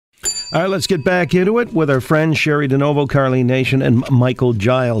All right, let's get back into it with our friends Cheri DiNovo, Karlene Nation, and Michael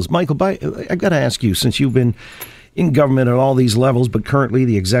Giles. Michael, I've got to ask you, since you've been in government at all these levels, but currently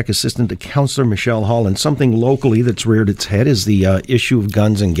the exec assistant to Councillor Michelle Holland, something locally that's reared its head is the issue of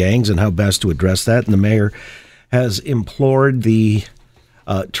guns and gangs and how best to address that. And the mayor has implored the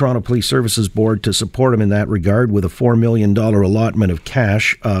Toronto Police Services Board to support him in that regard with a $4 million allotment of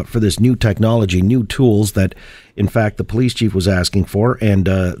cash for this new technology, new tools that, in fact, the police chief was asking for. And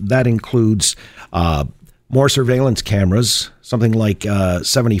that includes more surveillance cameras, something like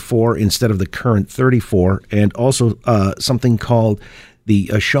 74 instead of the current 34, and also something called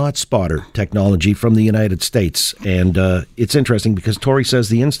the shot spotter technology from the United States. And it's interesting because Tory says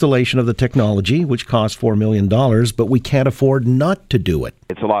the installation of the technology, which costs $4 million, but we can't afford not to do it.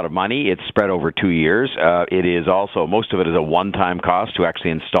 It's a lot of money. It's spread over 2 years. It is also, most of it is a one-time cost to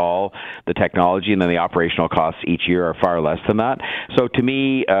actually install the technology, and then the operational costs each year are far less than that. So to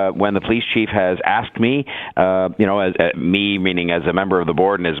me, when the police chief has asked me, as me meaning as a member of the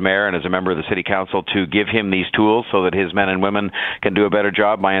board and as mayor and as a member of the city council, to give him these tools so that his men and women can do a better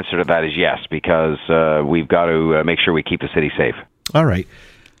job, my answer to that is yes, because we've got to make sure we keep the city safe. All right.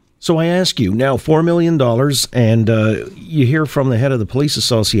 So I ask you, now $4 million, and you hear from the head of the police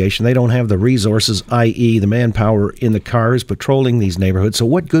association, they don't have the resources, i.e. the manpower in the cars patrolling these neighborhoods. So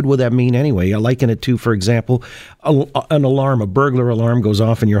what good would that mean anyway? I liken it to, for example, an alarm, a burglar alarm goes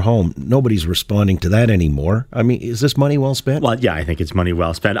off in your home. Nobody's responding to that anymore. I mean, is this money well spent? Well, yeah, I think it's money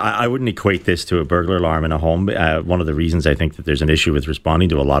well spent. I wouldn't equate this to a burglar alarm in a home. One of the reasons I think that there's an issue with responding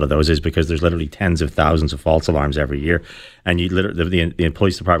to a lot of those is because there's literally tens of thousands of false alarms every year. And the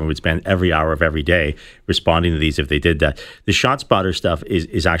police department would spend every hour of every day responding to these if they did that. The shot spotter stuff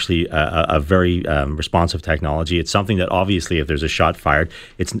is actually a very responsive technology. It's something that obviously if there's a shot fired,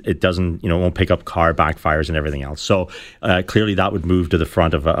 it doesn't, won't pick up car backfires and everything else. So clearly that would move to the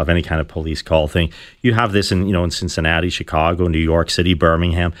front of any kind of police call thing. You have this in Cincinnati, Chicago, New York City,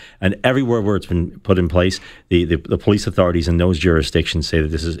 Birmingham, and everywhere where it's been put in place, the police authorities in those jurisdictions say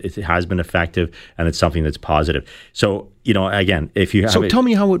that it has been effective and it's something that's positive. So, again, if you have... So tell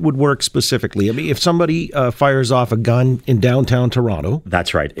me how it would work specifically. I mean, if somebody fires off a gun in downtown Toronto...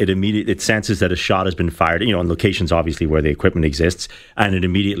 That's right. It senses that a shot has been fired, in locations obviously where the equipment exists, and it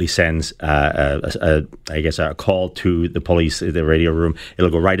immediately sends, a call to the police, the radio room.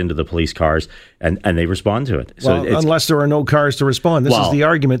 It'll go right into the police cars, and they respond to it. Well, so unless there are no cars to respond. This is the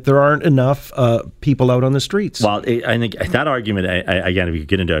argument. There aren't enough people out on the streets. Well, I think that argument, again, if we could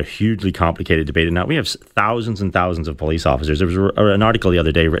get into a hugely complicated debate, and now we have thousands and thousands of police officers. There was an article the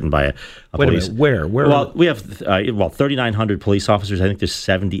other day written by a police... Wait a minute, where? Well, we have 3,900 police officers. I think there's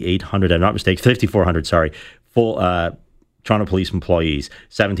 7,800, I'm not mistaken, 5,400, sorry, full Toronto Police employees,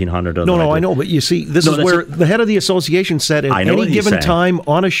 1,700 of them. No, I know, but you see, this is where the head of the association said at any given time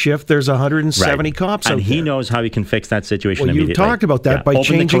on a shift, there's 170 cops out there. And he knows how he can fix that situation immediately. You talked about that by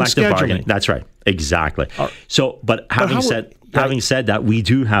changing scheduling. Bargaining. That's right, exactly. So, but having said that, we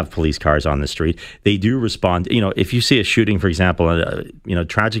do have police cars on the street. They do respond. If you see a shooting, for example,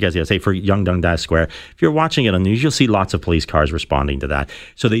 tragic as I say, for Yonge Dundas Square, if you're watching it on the news, you'll see lots of police cars responding to that.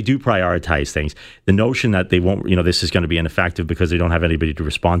 So they do prioritize things. The notion that they won't, this is going to be ineffective because they don't have anybody to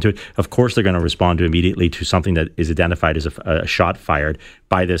respond to it. Of course, they're going to respond immediately to something that is identified as a shot fired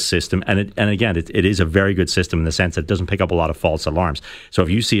by this system. And again, it is a very good system in the sense that it doesn't pick up a lot of false alarms. So if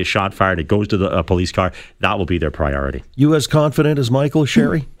you see a shot fired, it goes to a police car, that will be their priority. You as confident as Michael,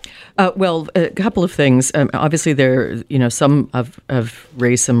 Cheri? Well, a couple of things. Obviously, some have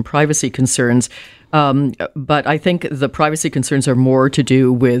raised some privacy concerns, but I think the privacy concerns are more to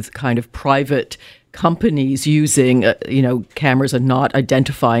do with kind of private companies using, cameras and not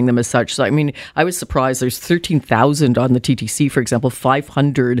identifying them as such. So, I mean, I was surprised. There's 13,000 on the TTC, for example,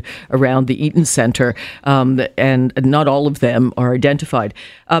 500 around the Eaton Centre, and not all of them are identified.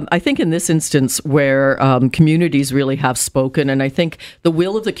 I think in this instance where communities really have spoken, and I think the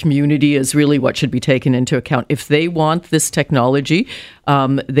will of the community is really what should be taken into account. If they want this technology,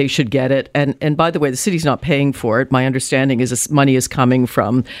 they should get it. And by the way, the city's not paying for it. My understanding is this money is coming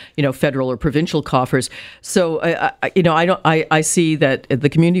from, federal or provincial coffers. So, I see that the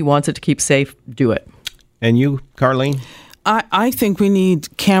community wants it to keep safe. Do it. And you, Karlene? I think we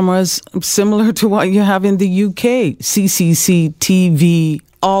need cameras similar to what you have in the UK, CCTV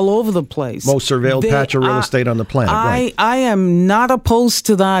all over the place. Most surveilled patch of real estate on the planet, right? I am not opposed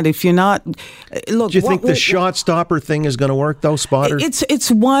to that. If you're not, look. Do you think the shot stopper thing is going to work, though, Spotter?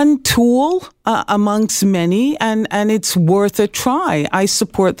 It's one tool amongst many, and it's worth a try. I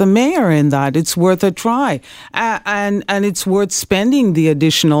support the mayor in that. It's worth a try, and it's worth spending the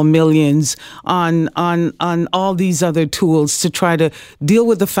additional millions on all these other tools to try to deal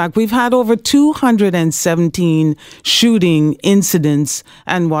with the fact we've had over 217 shooting incidents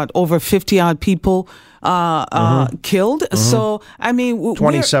and over 50 odd people killed. So, I mean,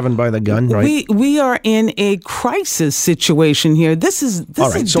 27 by the gun, right? We are in a crisis situation here. This is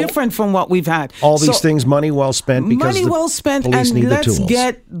different from what we've had. All these things, money well spent because police need the tools. Let's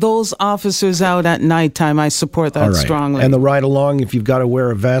get those officers out at nighttime. I support that strongly. And the ride along, if you've got to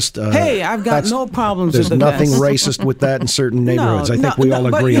wear a vest. Hey, I've got no problems with the vest. There's nothing racist with that in certain neighborhoods. I think we all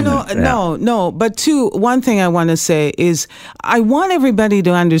agree on that. No. But one thing I want to say is I want everybody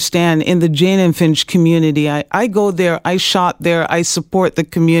to understand in the Jane and Finch community, I go there, I shop there, I support the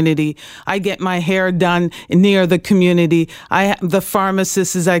community. I get my hair done near the community. The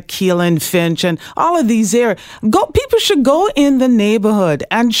pharmacist is at Keel and Finch, and all of these areas. People should go in the neighborhood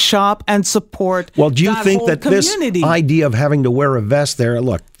and shop and support. Well, do you think that community. This idea of having to wear a vest there,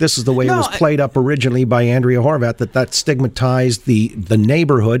 look, this is the way it was played up originally by Andrea Horvath, that stigmatized the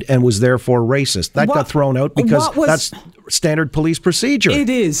neighborhood and was therefore racist. That got thrown out because that's standard police procedure. It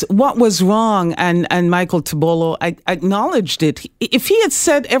is. What was wrong, and Michael Tibolo acknowledged it. If he had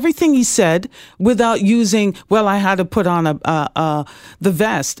said everything he said without using, well, I had to put on the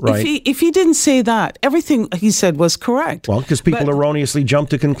vest. Right. If he didn't say that, everything he said was correct. Well, because people erroneously jump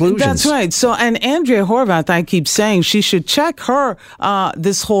to conclusions. That's right. So, and Andrea Horvath, I keep saying she should check her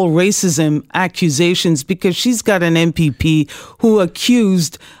this whole racism accusations, because she's got an MPP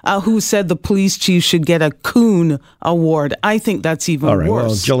who said the police chief should get a Coon Award. I think that's even worse.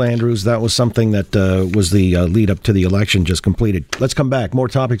 Well, Jill Andrews, that was something that was the lead up to the election just completed. Let's come back. More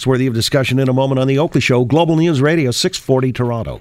topics worthy of discussion in a moment on The Oakley Show, Global News Radio, 640 Toronto.